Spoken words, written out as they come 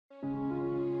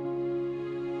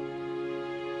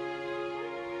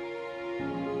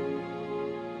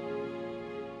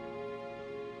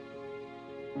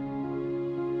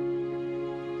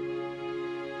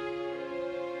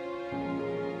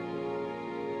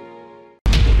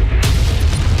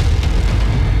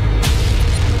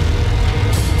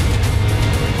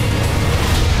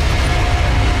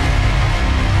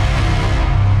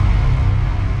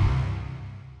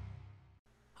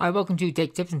Hi, welcome to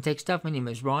Tech Tips and Tech Stuff. My name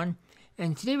is Ron,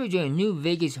 and today we're doing a new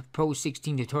Vegas Pro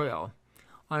 16 tutorial.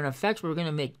 On effects, we're going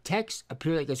to make text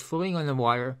appear like it's floating on the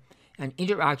water and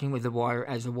interacting with the water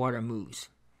as the water moves.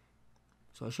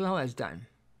 So I'll show you how that's done.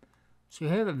 So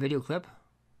here I have a video clip.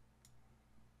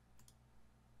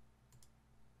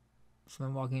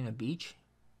 Someone walking on a beach.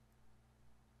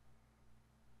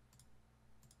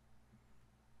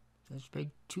 So let's make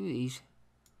two of these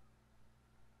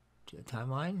to the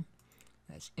timeline.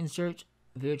 That's insert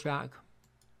video track.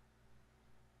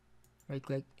 Right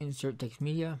click, insert text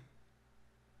media.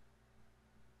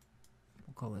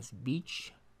 We'll call this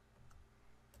beach.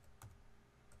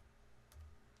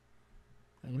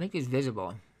 And to make this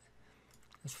visible,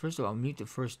 let's first of all mute the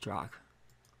first track.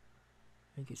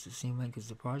 Make it the same length as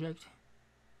the project.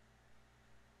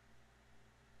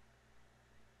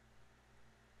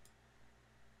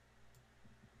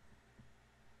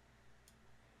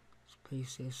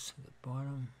 Place this at the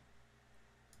bottom.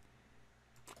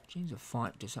 Change the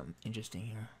font to something interesting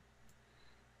here.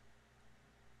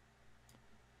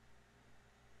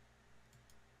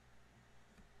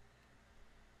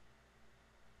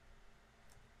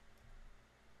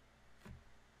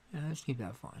 Yeah, let's keep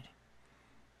that font.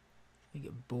 Make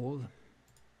it bold.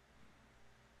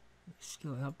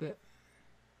 Scale it up a bit.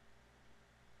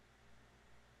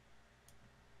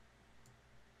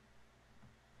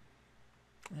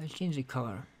 Let's change the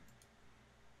color.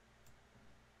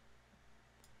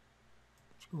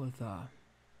 Let's go with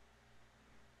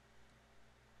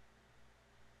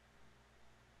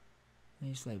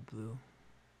nice light blue.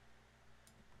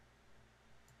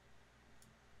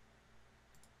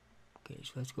 Okay,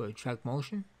 so let's go to track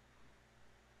motion.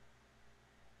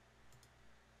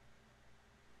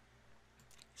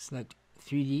 Select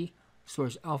 3D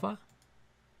source alpha.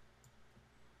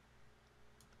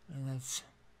 And let's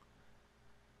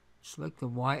select the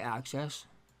y-axis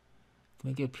to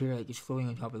make it appear like it's floating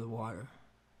on top of the water.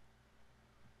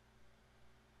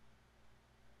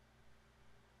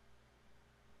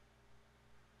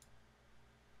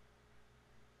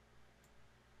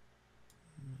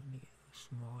 Make it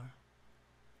a little smaller.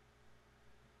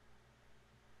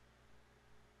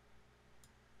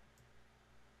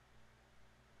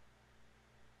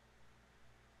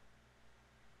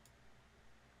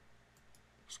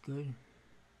 Looks good.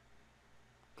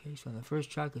 Okay, so on the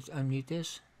first track, let's unmute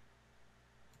this.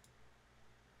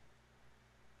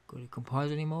 Go to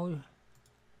compositing mode.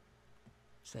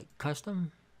 Select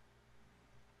custom.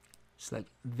 Select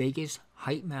Vegas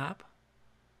height map.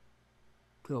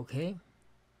 Click OK.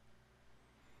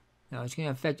 Now it's going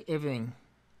to affect everything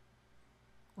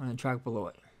on the track below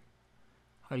it.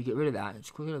 How do you get rid of that? Let's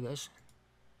click rid of this.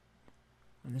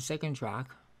 On the second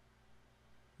track,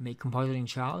 make compositing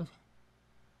child.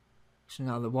 So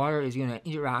now the water is going to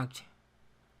interact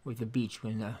with the beach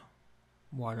when the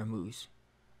water moves.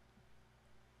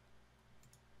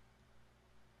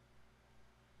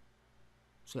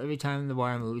 So every time the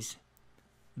water moves,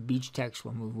 beach text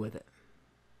will move with it.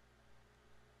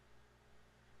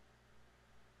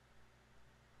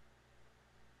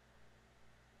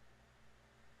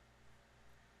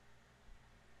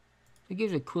 It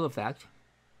gives a cool effect.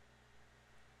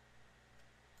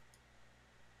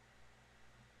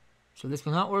 So this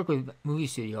will not work with Movie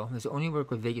Studio. This will only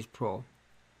work with Vegas Pro.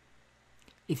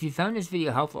 If you found this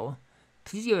video helpful,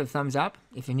 please give it a thumbs up.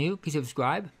 If you're new, please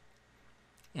subscribe.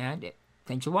 And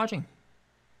thanks for watching.